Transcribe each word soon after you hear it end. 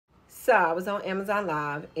So I was on Amazon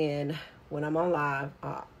Live, and when I'm on live,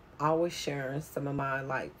 I always sharing some of my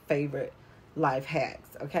like favorite life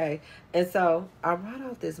hacks. Okay, and so I brought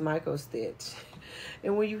out this micro stitch,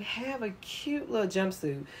 and when you have a cute little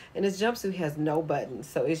jumpsuit, and this jumpsuit has no buttons,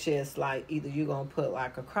 so it's just like either you're gonna put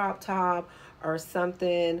like a crop top or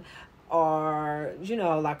something, or you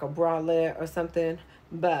know, like a bralette or something.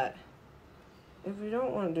 But if you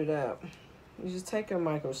don't want to do that, you just take your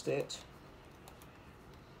micro stitch.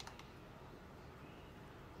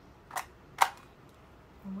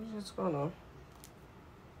 We're just gonna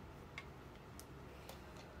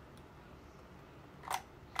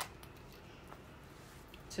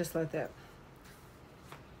just like that.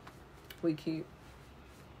 We keep.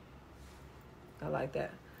 I like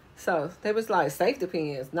that. So they was like safety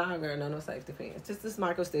pins. Nah, girl, no safety pins. Just this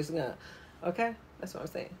micro stitch gun. Okay, that's what I'm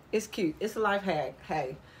saying. It's cute. It's a life hack.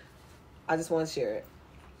 Hey, I just want to share it.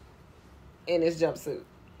 In this jumpsuit,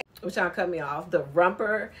 which y'all cut me off. The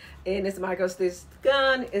romper in this micro stitch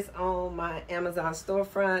gun is on my Amazon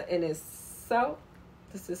storefront, and this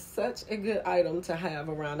is such a good item to have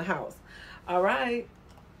around the house. All right,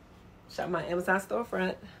 shop my Amazon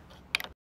storefront.